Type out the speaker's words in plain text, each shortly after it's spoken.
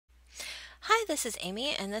this is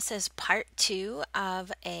Amy, and this is part 2 of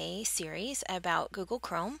a series about Google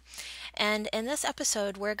Chrome. And in this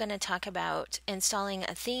episode, we're going to talk about installing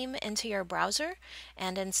a theme into your browser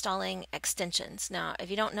and installing extensions. Now, if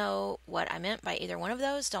you don't know what I meant by either one of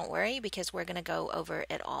those, don't worry because we're going to go over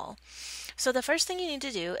it all. So the first thing you need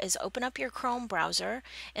to do is open up your Chrome browser,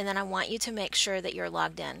 and then I want you to make sure that you're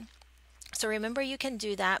logged in. So remember, you can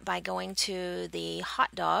do that by going to the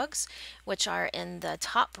hot dogs, which are in the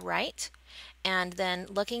top right, and then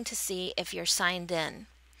looking to see if you're signed in.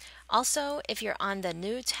 Also, if you're on the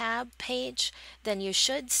new tab page, then you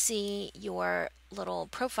should see your little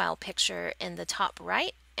profile picture in the top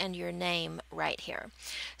right and your name right here.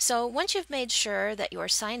 So once you've made sure that you're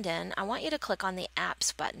signed in, I want you to click on the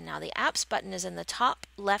apps button. Now the apps button is in the top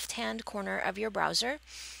left-hand corner of your browser.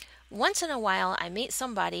 Once in a while, I meet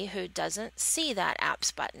somebody who doesn't see that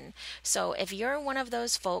apps button. So if you're one of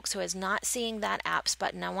those folks who is not seeing that apps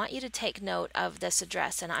button, I want you to take note of this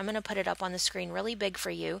address, and I'm going to put it up on the screen really big for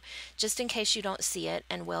you, just in case you don't see it,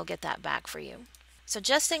 and we'll get that back for you. So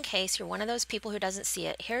just in case you're one of those people who doesn't see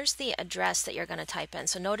it, here's the address that you're going to type in.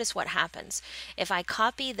 So notice what happens. If I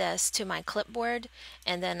copy this to my clipboard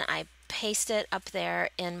and then I paste it up there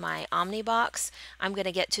in my Omnibox, I'm going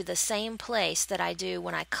to get to the same place that I do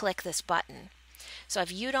when I click this button. So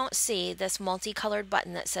if you don't see this multicolored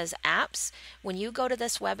button that says apps, when you go to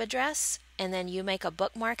this web address and then you make a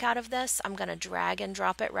bookmark out of this, I'm going to drag and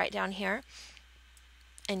drop it right down here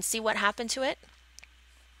and see what happened to it.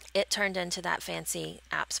 It turned into that fancy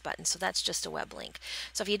apps button. So that's just a web link.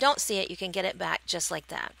 So if you don't see it, you can get it back just like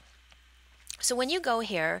that. So when you go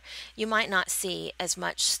here, you might not see as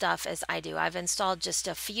much stuff as I do. I've installed just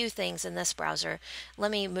a few things in this browser.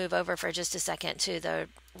 Let me move over for just a second to the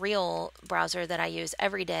real browser that I use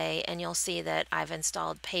every day, and you'll see that I've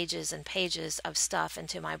installed pages and pages of stuff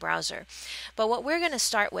into my browser. But what we're going to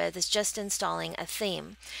start with is just installing a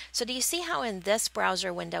theme. So do you see how in this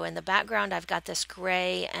browser window in the background I've got this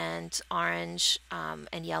gray and orange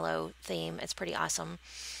and yellow theme? It's pretty awesome.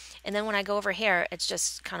 And then when I go over here, it's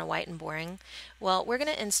just kind of white and boring. Well, we're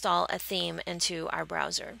going to install a theme into our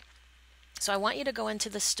browser. So I want you to go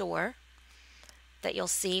into the store that you'll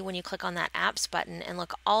see when you click on that apps button and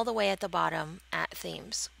look all the way at the bottom at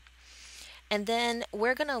themes. And then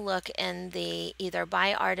we're going to look in the either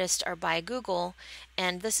by artist or by Google,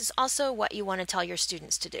 and this is also what you want to tell your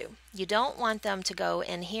students to do. You don't want them to go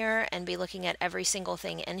in here and be looking at every single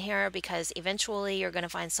thing in here, because eventually you're going to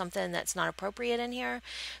find something that's not appropriate in here.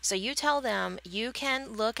 So you tell them you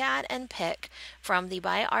can look at and pick from the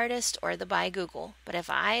by artist or the by Google. But if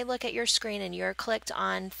I look at your screen and you're clicked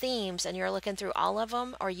on themes and you're looking through all of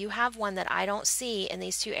them, or you have one that I don't see in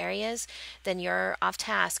these two areas, then you're off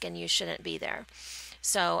task and you shouldn't be there.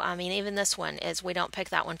 So, I mean, even this one is, we don't pick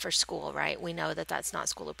that one for school, right? We know that that's not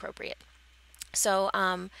school appropriate. So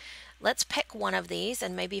let's pick one of these,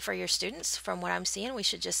 and maybe for your students, from what I'm seeing, we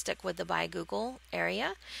should just stick with the by Google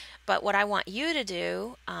area. But what I want you to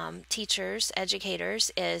do, teachers,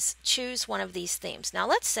 educators, is choose one of these themes. Now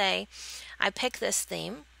let's say I pick this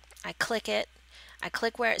theme, I click it, I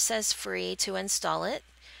click where it says free to install it,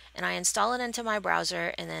 and I install it into my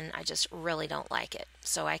browser, and then I just really don't like it.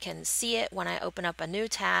 So I can see it when I open up a new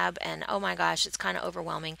tab, and oh my gosh, it's kind of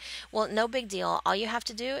overwhelming. Well, no big deal. All you have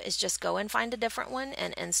to do is just go and find a different one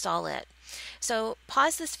and install it. So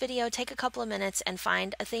pause this video, take a couple of minutes, and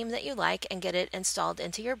find a theme that you like and get it installed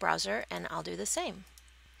into your browser, and I'll do the same.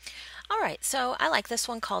 Alright, so I like this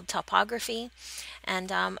one called Topography,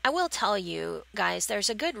 and I will tell you guys, there's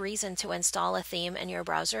a good reason to install a theme in your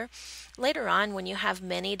browser. Later on, when you have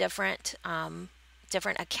many different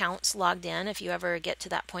accounts logged in, if you ever get to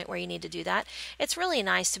that point where you need to do that, it's really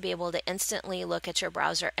nice to be able to instantly look at your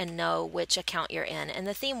browser and know which account you're in, and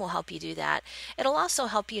the theme will help you do that. It'll also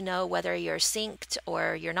help you know whether you're synced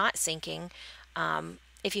or you're not syncing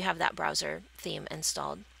if you have that browser theme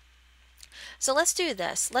installed. So let's do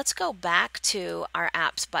this. Let's go back to our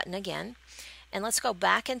apps button again, and let's go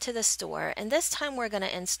back into the store, and this time we're going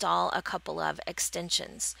to install a couple of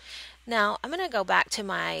extensions. Now I'm going to go back to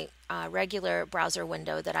my regular browser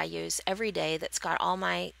window that I use every day that's got all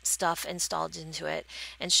my stuff installed into it,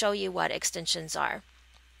 and show you what extensions are.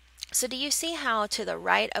 So do you see how to the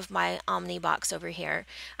right of my Omnibox over here,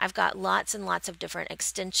 I've got lots and lots of different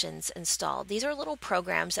extensions installed. These are little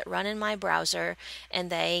programs that run in my browser, and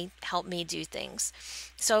they help me do things.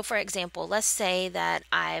 So for example, let's say that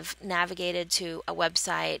I've navigated to a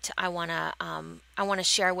website I want to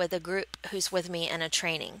share with a group who's with me in a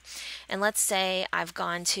training. And let's say I've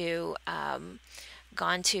gone to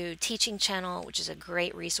gone to Teaching Channel, which is a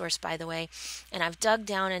great resource, by the way, and I've dug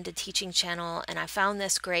down into Teaching Channel and I found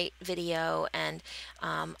this great video, and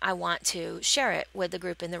I want to share it with the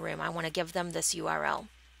group in the room. I want to give them this URL.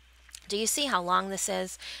 Do you see how long this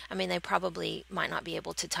is? I mean, they probably might not be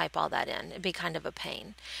able to type all that in. It'd be kind of a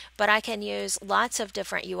pain. But I can use lots of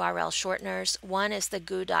different URL shorteners. One is the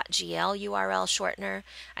goo.gl URL shortener.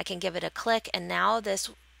 I can give it a click, and now this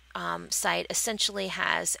site essentially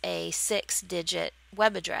has a 6-digit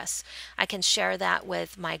web address. I can share that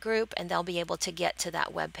with my group, and they'll be able to get to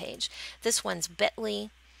that web page. This one's bit.ly.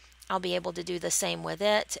 I'll be able to do the same with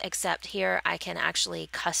it, except here I can actually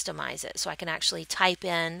customize it. So I can actually type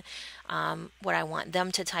in what I want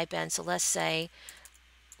them to type in. So let's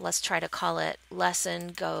try to call it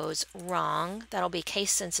lesson goes wrong. That'll be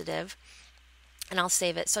case sensitive. And I'll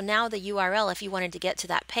save it. So now the URL, if you wanted to get to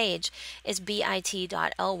that page, is bit.ly/capital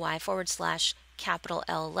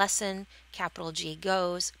L lesson, capital G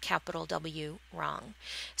goes, capital W wrong.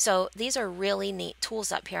 So these are really neat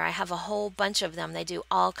tools up here. I have a whole bunch of them. They do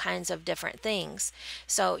all kinds of different things.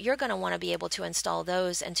 So you're going to want to be able to install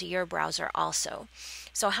those into your browser also.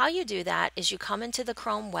 So how you do that is you come into the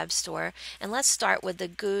Chrome Web Store, and let's start with the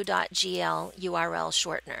goo.gl URL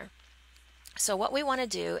shortener. So what we want to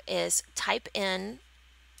do is type in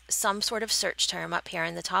some sort of search term up here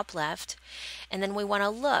in the top left, and then we want to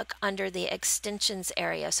look under the extensions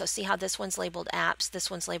area. So see how this one's labeled apps,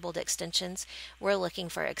 this one's labeled extensions. We're looking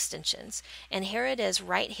for extensions, and here it is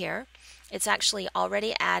right here. It's actually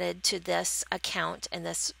already added to this account in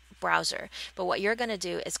this browser, but what you're going to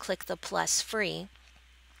do is click the plus free,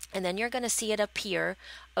 and then you're going to see it appear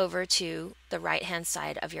over to the right hand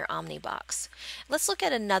side of your Omnibox. Let's look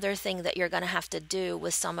at another thing that you're going to have to do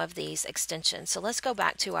with some of these extensions. So let's go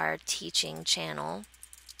back to our teaching channel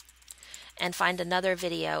and find another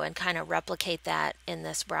video and kind of replicate that in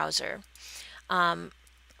this browser.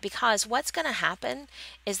 Because what's going to happen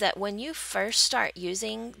is that when you first start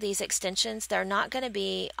using these extensions, they're not going to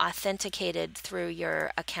be authenticated through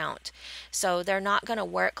your account. So they're not going to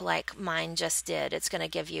work like mine just did. It's going to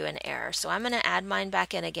give you an error. So I'm going to add mine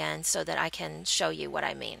back in again so that I can show you what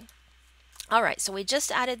I mean. All right, so we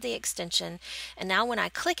just added the extension, and now when I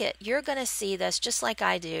click it, you're going to see this just like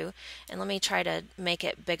I do. And let me try to make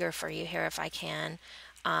it bigger for you here if I can.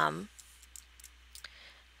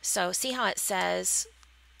 So see how it says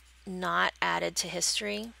not added to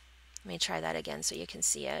history? Let me try that again so you can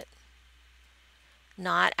see it.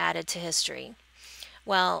 Not added to history.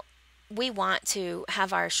 Well, we want to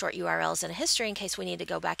have our short URLs in a history in case we need to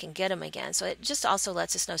go back and get them again. So it just also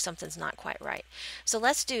lets us know something's not quite right. So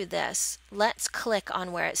let's do this. Let's click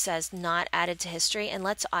on where it says not added to history, and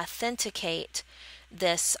let's authenticate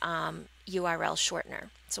this URL shortener.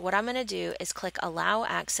 So what I'm going to do is click allow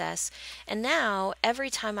access, and now every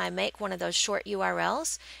time I make one of those short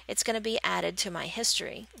URLs, it's going to be added to my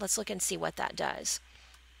history. Let's look and see what that does.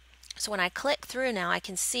 So when I click through now, I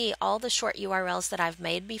can see all the short URLs that I've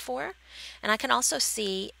made before, and I can also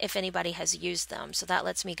see if anybody has used them. So that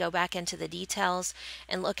lets me go back into the details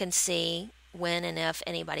and look and see when and if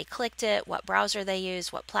anybody clicked it, what browser they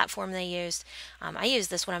used, what platform they used. I use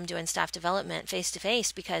this when I'm doing staff development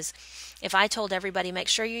face-to-face, because if I told everybody, make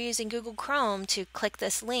sure you're using Google Chrome to click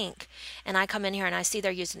this link, and I come in here and I see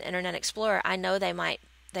they're using Internet Explorer, I know they might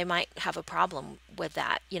have a problem with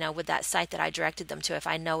that, with that site that I directed them to if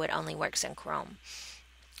I know it only works in Chrome.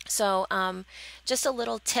 So just a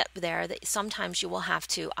little tip there that sometimes you will have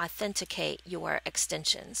to authenticate your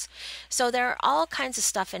extensions. So there are all kinds of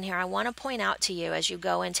stuff in here. I want to point out to you as you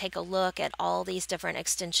go and take a look at all these different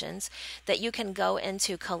extensions that you can go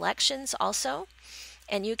into collections also,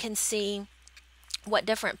 and you can see what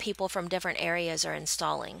different people from different areas are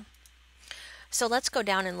installing. So let's go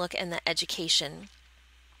down and look in the education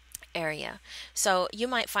area. So you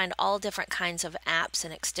might find all different kinds of apps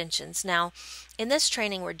and extensions. Now, in this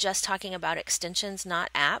training, we're just talking about extensions, not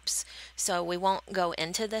apps. So we won't go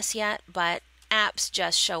into this yet, but apps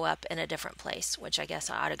just show up in a different place, which I guess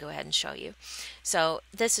I ought to go ahead and show you. So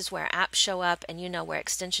this is where apps show up, and you know where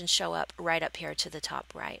extensions show up right up here to the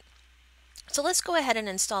top right. So let's go ahead and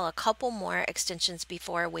install a couple more extensions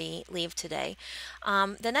before we leave today.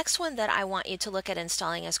 The next one that I want you to look at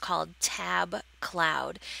installing is called Tab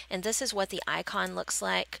Cloud, and this is what the icon looks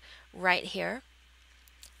like right here.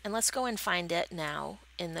 And let's go and find it now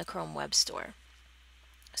in the Chrome Web Store.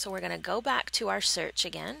 So we're going to go back to our search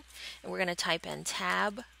again, and we're going to type in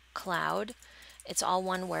Tab Cloud. It's all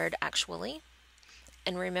one word actually.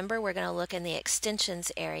 And remember, we're going to look in the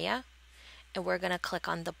extensions area, and we're going to click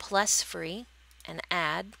on the plus free and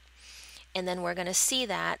add. and then we're going to see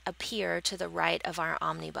that appear to the right of our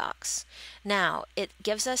Omnibox. Now, it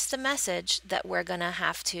gives us the message that we're going to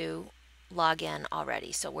have to log in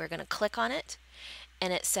already. So we're going to click on it,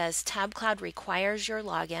 and it says Tab Cloud requires your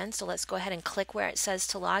login. So let's go ahead and click where it says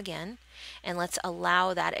to log in, and let's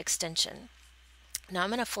allow that extension. Now I'm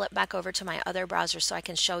going to flip back over to my other browser so I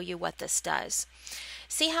can show you what this does.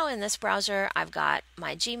 See how in this browser I've got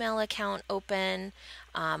my Gmail account open,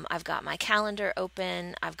 I've got my calendar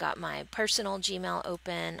open, I've got my personal Gmail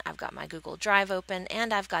open, I've got my Google Drive open,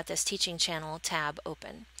 and I've got this teaching channel tab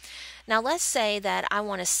open. Now let's say that I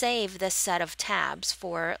want to save this set of tabs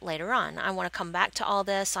for later on. I want to come back to all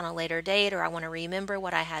this on a later date, or I want to remember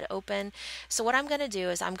what I had open. So what I'm going to do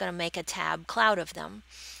is I'm going to make a tab cloud of them.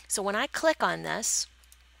 So when I click on this,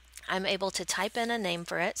 I'm able to type in a name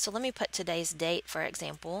for it. So let me put today's date, for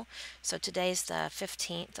example. So today's the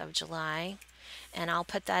 15th of July, and I'll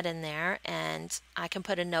put that in there, and I can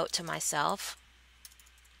put a note to myself,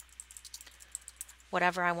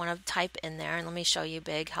 whatever I want to type in there, and let me show you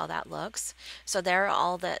big how that looks. So there are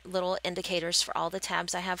all the little indicators for all the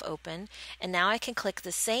tabs I have open, and now I can click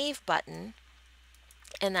the Save button,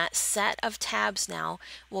 and that set of tabs now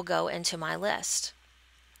will go into my list.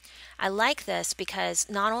 I like this because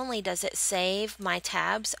not only does it save my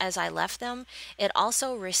tabs as I left them, it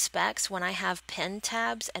also respects when I have pinned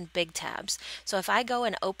tabs and big tabs. So if I go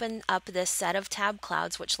and open up this set of tab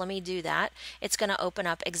clouds, which let me do that, it's going to open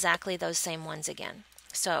up exactly those same ones again.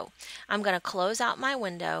 So I'm going to close out my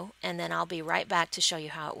window, and then I'll be right back to show you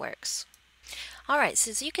how it works. Alright, so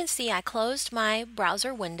as you can see, I closed my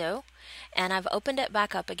browser window and I've opened it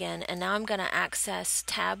back up again, and now I'm going to access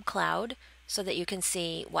Tab Cloud so that you can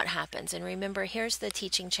see what happens. And remember, here's the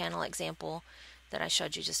teaching channel example that I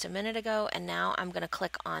showed you just a minute ago, and now I'm going to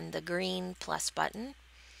click on the green plus button.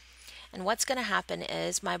 And what's going to happen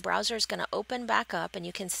is my browser is going to open back up, and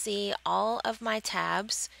you can see all of my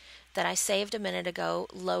tabs that I saved a minute ago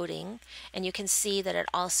loading, and you can see that it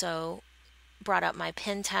also brought up my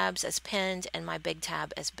pinned tabs as pinned and my big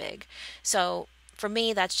tab as big. So for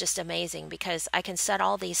me, that's just amazing because I can set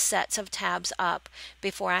all these sets of tabs up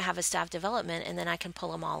before I have a staff development, and then I can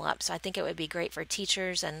pull them all up. So I think it would be great for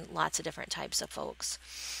teachers and lots of different types of folks.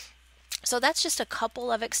 So that's just a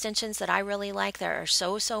couple of extensions that I really like. There are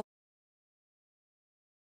so